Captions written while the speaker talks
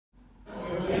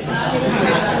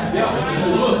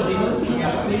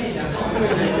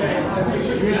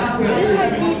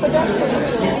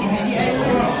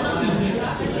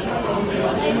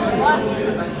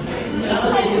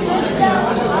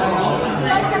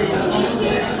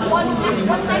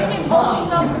one time we bought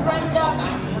some random.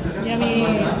 Yummy.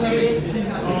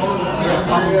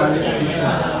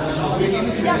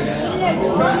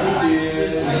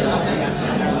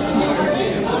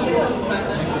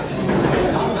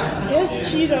 There's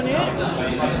cheese on it,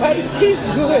 but it tastes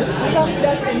good. Some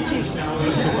duck and cheese.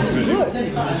 It's good.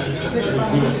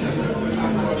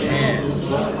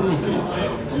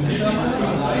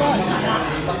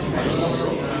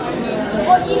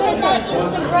 What even like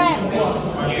Instagram?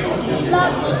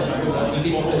 Like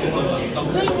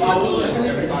doing mochi.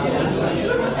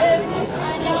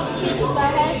 I love pizza.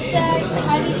 Hashtag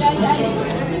Hari Raya Idul.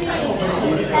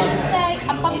 Hashtag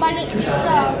Apam Balik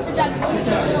Pizza. Sedap.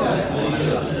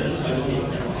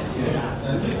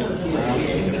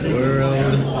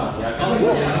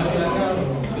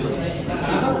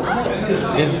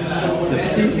 There's the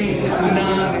fish,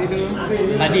 tuna itu.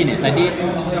 Sardin sardin.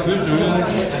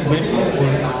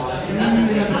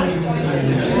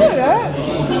 Good, right?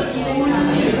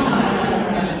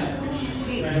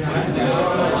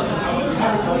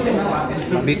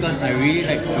 Because I really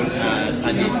like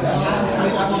sardin. Me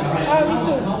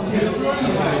too.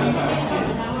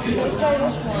 Let's try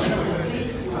this one.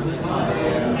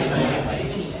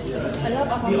 I love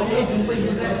apam balik.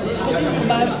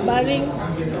 Baring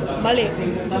balik.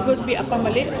 It's supposed to be apam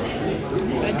balik.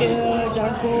 Ada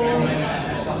jagung.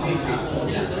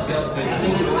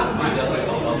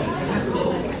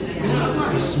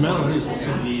 The smell is so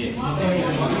good.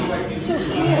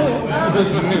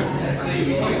 So good.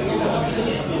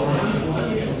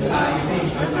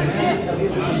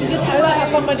 Because I like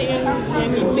apam balik yang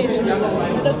nipis.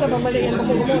 I tak suka apam balik yang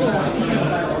gemuk-gemuk.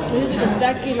 This is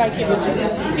exactly like it.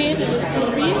 It's thin, it's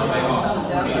crispy.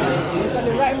 It's got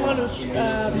the right amount of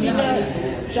peanuts,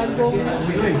 jagung.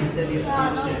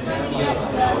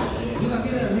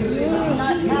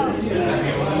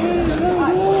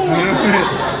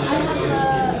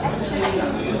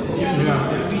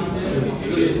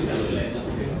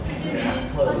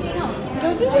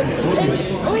 Does it just,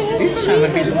 oh, it has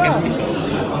cheese as well.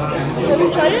 Have you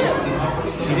tried it?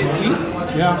 Is it sweet?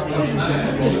 Yeah. It's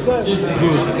good.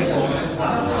 Good.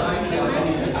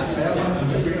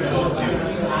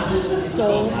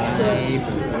 So good.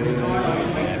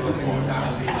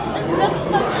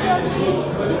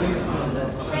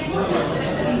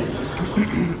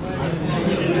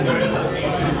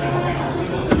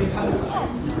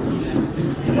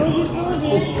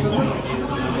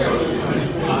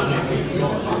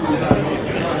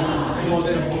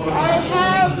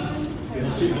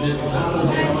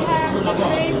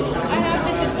 I have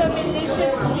the determination to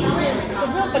eat this.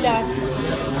 It's not pedas.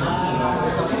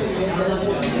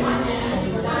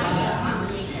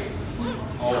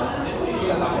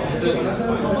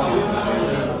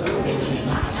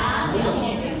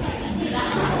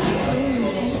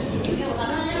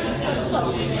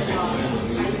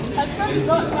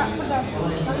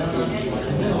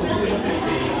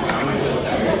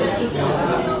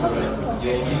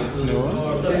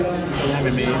 Yeah,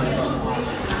 maybe.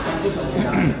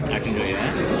 I can do it.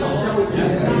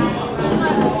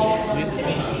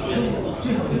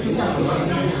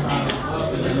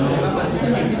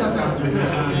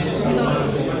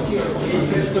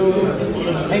 So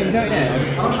I enjoyed that. I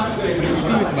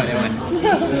think it's about that one.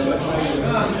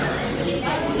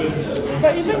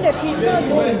 But even the pizza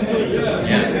dough is good.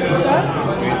 Yeah. Huh?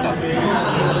 Very soft.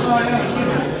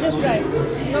 Just right.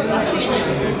 Not much.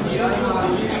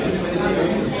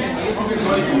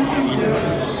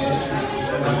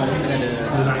 Sama kita ada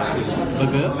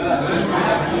burger.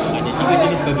 Ada 3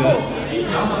 jenis burger.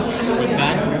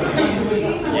 Ikan,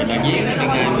 yang daging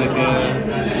dengan burger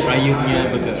Raya punya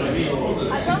burger.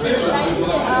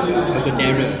 Burger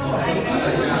Terror.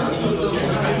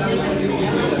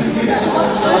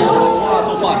 Wow,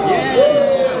 so fast.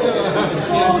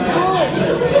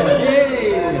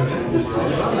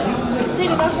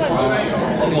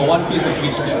 Oh, got one piece of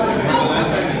fish there.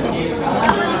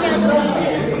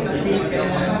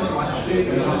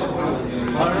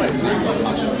 Alright, so you got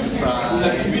mushroom fries.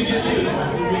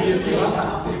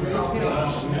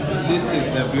 This is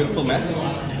the beautiful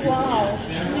mess. Wow.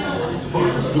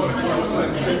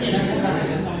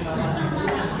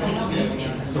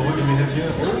 So what do we have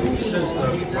here? There's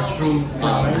mushroom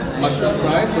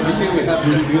Fries. Over here we have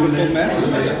the beautiful mess.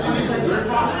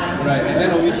 Right, and then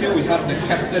over here we have the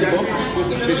Captain Book, who's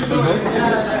the fish burger.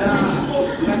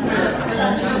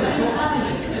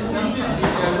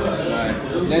 Right,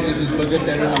 then this is Burger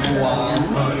Terror number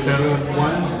 1. Terror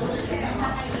 1.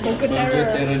 Burger Burger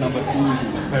Terror. Terror number 2.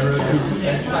 Terror 2.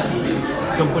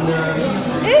 Sempurna.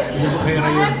 Yang Hari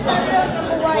Raya.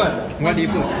 What do you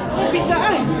put? Pizza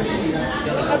kan?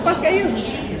 Lepas kat you.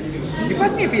 You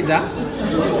pass me a pizza? I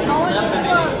want this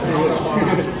one.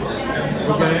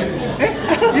 Okay.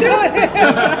 You know what?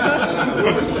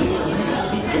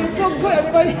 It's so good,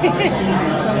 everybody.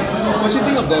 What do you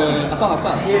think of the asal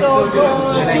laksa? So good.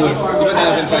 Even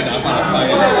I haven't tried the asal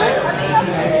laksa yet.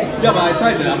 Yeah, but I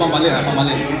tried the apam balik.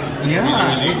 It's really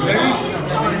good. Yeah.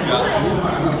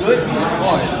 It's good.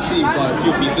 Oh, I see you've got a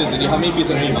few pieces already. How many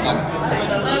pieces have you makan?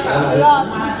 A lot.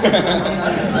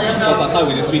 Because I start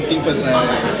with the sweet thing first,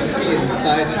 right? You can see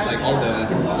inside there's like all the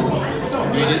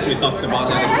ingredients we talked about.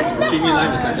 Like creamy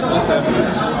lime is at the bottom.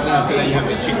 Then after that you have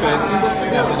the chicken.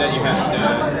 Then after that you have the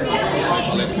what do you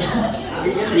call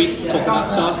it? Sweet coconut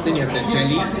sauce. Then you have the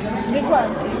jelly. This one.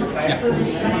 Yeah.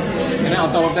 And then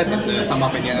on top of that is the sambal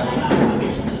penyet.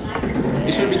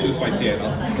 It shouldn't be too spicy at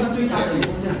all.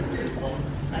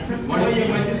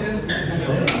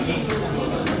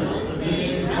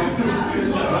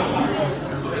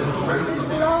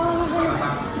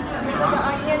 The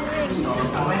onion rings.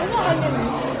 What's the onion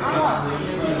rings?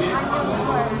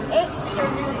 Egg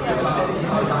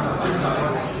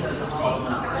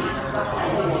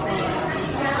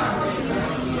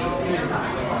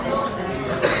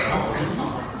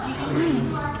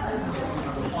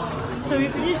So we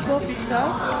finished both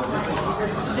pizzas.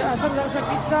 The asam laksa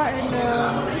pizza and the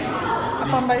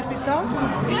apam balik pizza.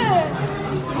 Yeah.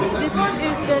 This one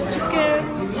is the chicken.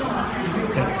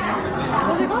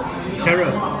 What's it called?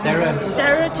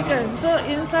 Terra chicken. So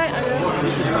inside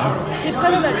it's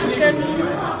kind of like chicken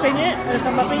penyet,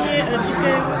 sambal penyet,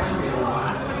 chicken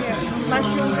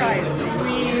mushroom fries.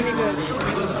 Really good.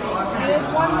 And there's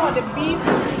one more, the beef,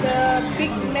 the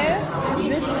big mess.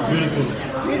 This one.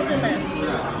 Beautiful mess.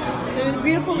 So this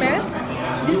beautiful mess.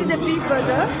 This is the beef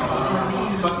burger.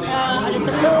 Ada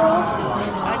telur,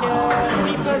 ada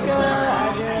beef burger,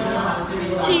 ada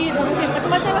cheese, everything.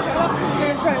 Macam-macam lah.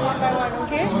 We're gonna try one by one,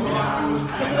 okay?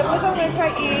 Okay, so the first one we're gonna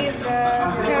try is the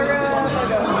Terra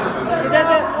burger. It has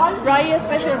a Raya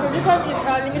special, so this one is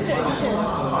limited edition.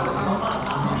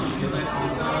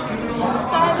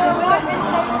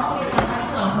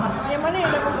 Yang mana yang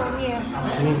dah potong ni?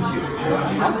 Ini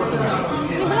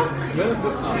belum?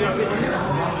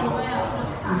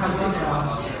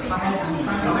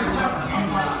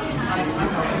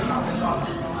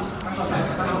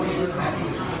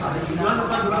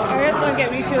 Aria's gonna get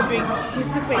refill drinks. He's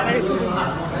super excited because it's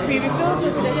free refill, so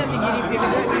kejapnya pergi refill.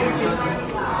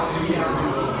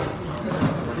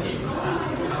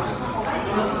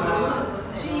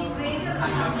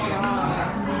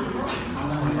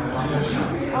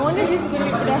 I wonder if this is going to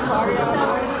be pedas for Aria.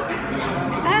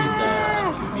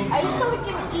 Are you sure we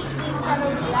can eat these kind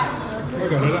of black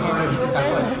burgers?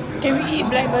 Can we eat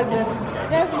black burgers?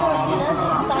 That's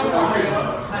style.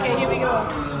 Okay, here we go.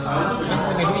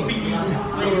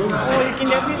 Oh, you can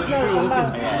definitely smell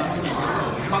sambal.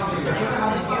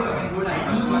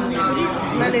 You can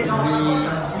smell it.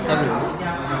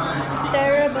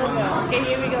 Terra burger. Okay,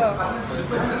 here we go.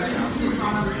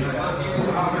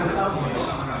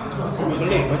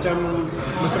 Boleh, macam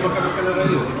makan makanan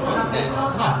raya.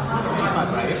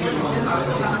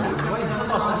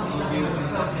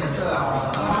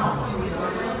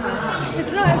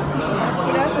 It's not as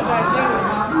pedas as I think.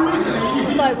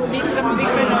 I would be a big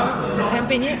fan of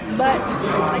penyet, but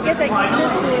I guess I give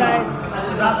this to like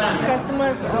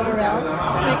customers all around,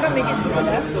 so you can't make it too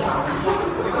pedas.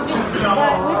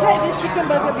 But we've had this chicken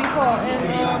burger before, and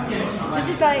this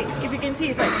is like, if you can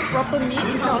see, it's like proper meat.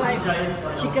 It's not like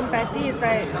chicken patty. It's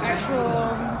like actual.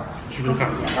 Chicken cut.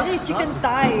 I think it's chicken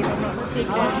thigh, if I'm not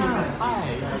mistaken.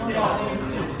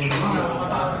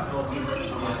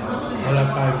 Ala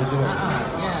Thai gitu kan.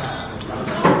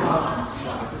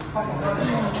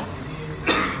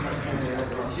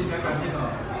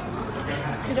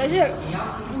 It's actually like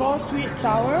more sweet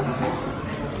sour,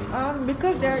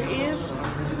 because there is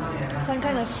some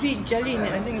kind of sweet jelly in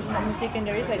it. I think if I'm not mistaken,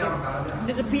 there's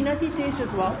a peanutty taste as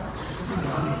well.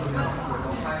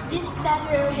 This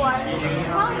starter one is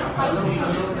not spicy.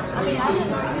 I mean, I don't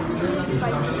know if it's really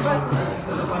spicy, but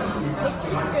it's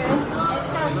chicken and it's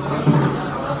kind of spicy.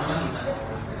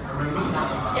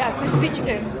 Yeah, crispy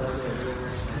chicken.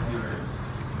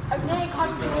 And then it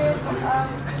comes with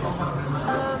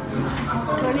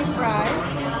Curly fries.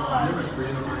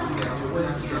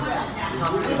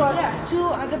 We got two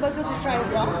other burgers to try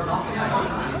as well.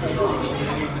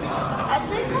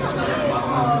 actually it's kind of weird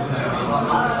for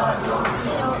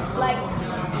you know, like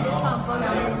this kind of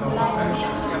burgers, like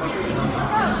it's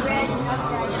kind of rare to have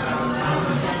that.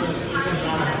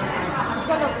 It's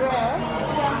kind of rare.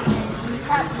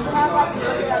 To have like a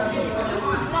burger like this.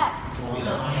 Snap.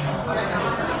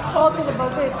 Oh, because the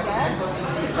burger is black.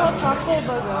 It's called charcoal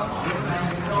burger.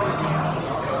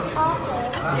 Oh.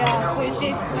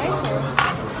 tastes nicer.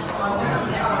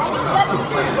 I think that is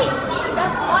your heat.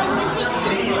 That's why you hate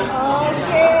chicken.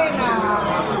 Okay, now.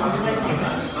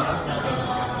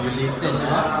 You listen.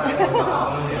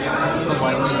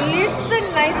 Listen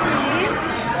nicely.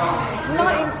 It's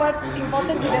not important to You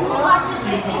them. are the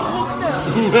chicken hater.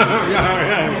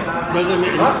 Yeah. Doesn't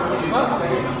make it.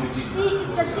 See,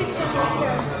 the chicken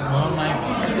hater. Oh my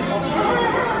god.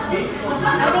 I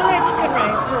don't like chicken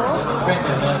rice, so Press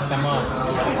the word, come on.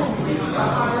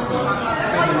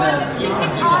 Or you are the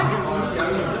chicken art.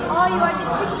 Or you are the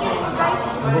chicken rice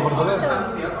hater.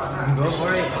 Go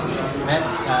for it. And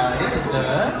this is the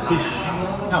Fish.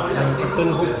 no, that's Captain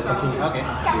Hook. okay.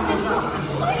 Captain Hook.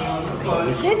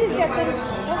 this is Captain.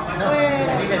 No, I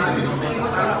think that's the middleman.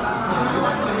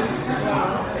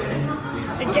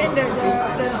 Again,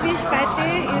 the fish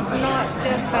pate is not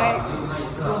just like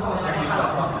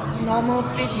normal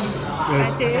fish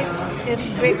pate. There's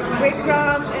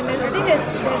breadcrumbs and I think there's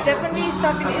definitely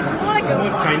stuff in it. It's more like It's more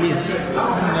a Chinese.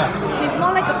 it's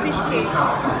more like a fish cake.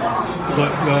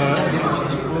 Got the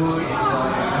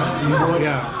steamboat.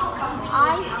 Yeah.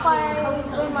 I spy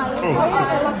with my little eye.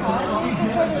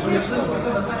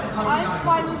 I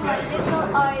spy with my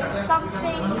little eye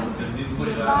something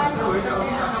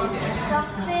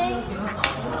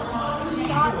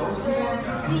starts with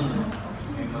B.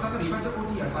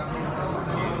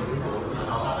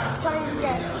 Try to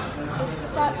guess. It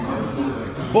starts with B.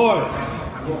 Boy.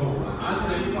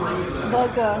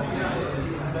 Burger.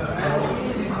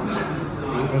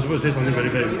 I was supposed to say something very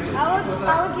bad. I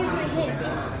will give you a hint.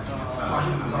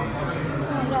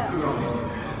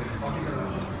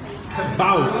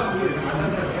 Bows.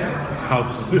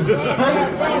 House. Bear. It's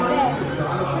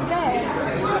a bear.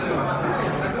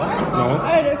 No.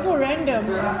 Oh, they're so random. Is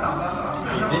it?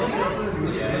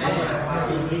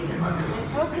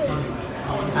 Okay.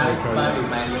 I spy with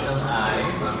my little eye.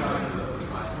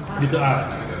 Little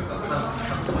eye.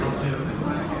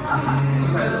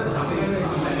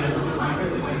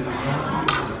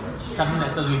 Something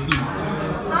that's a with him.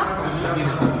 Something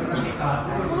that's a with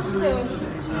him. Booster.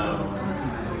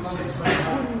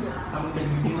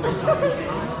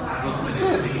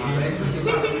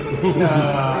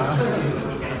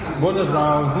 Bonus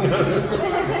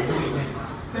round.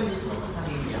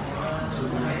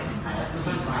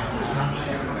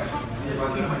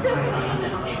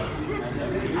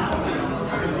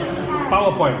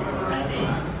 PowerPoint.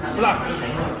 Plug.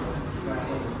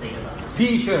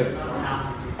 T-shirt.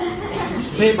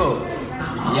 Table.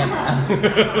 Yeah.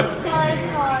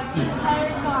 Paracord.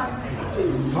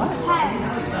 Pen.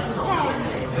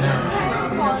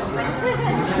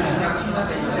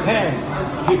 Pen.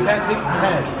 Pneumatic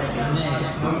pen.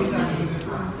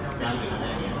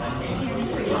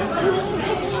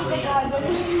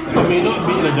 It may not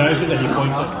be in the direction that he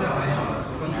pointed.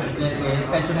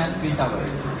 Petronas Twin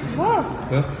Towers. Wow.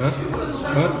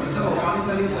 Huh?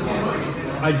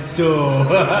 Aduh.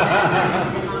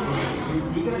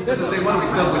 That's the same one we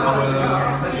served with our.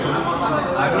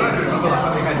 I don't know if you remember last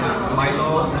time we had this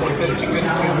Milo coated chicken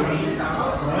strips.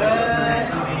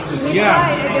 We Yeah.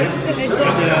 tried at the chicken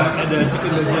legend. At the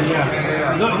chicken legend,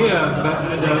 yeah. Not here, but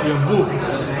at your booth.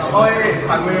 Oh yeah, it's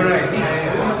somewhere right.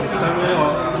 Yeah. Somewhere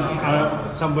or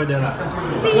somewhere there lah.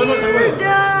 No, not somewhere.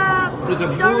 There's a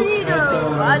booth Dorito.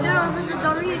 I at, don't know if it's a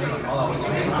Dorito. All our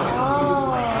chicken, so it's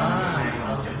Oh.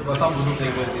 got some blue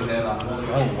flavors in there lah.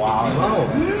 Oh wow.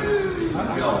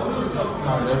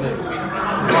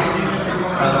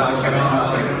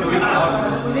 Two weeks out.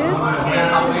 This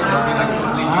Can't wait, they'll be like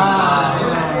completely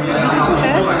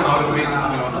so I'm out of it,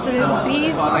 so there's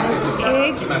beef, So I like to there's just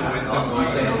egg, keep my momentum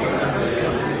going.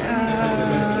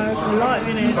 there's a lot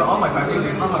in it. But all my family,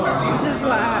 it's not my family. This is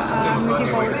what I'm looking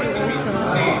forward to also.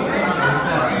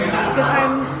 Because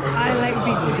I like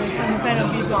beef because I'm a fan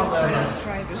of beef, so let's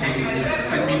try this.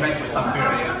 Send me back with some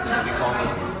Raya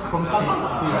before. From Sabah.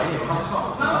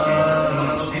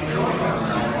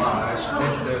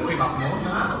 There's the cream akmo,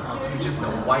 which is the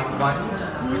white one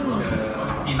with the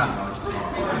peanuts.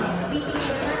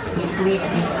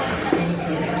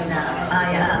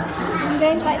 Yeah. I'm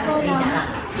going to like go now.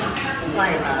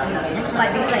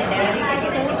 Like because like they're really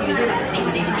getting it. It's usually like a big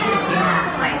Malaysian dishes, you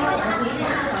know. Like,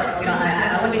 you know,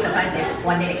 I wouldn't be surprised if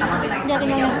one day they come up with like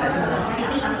something else.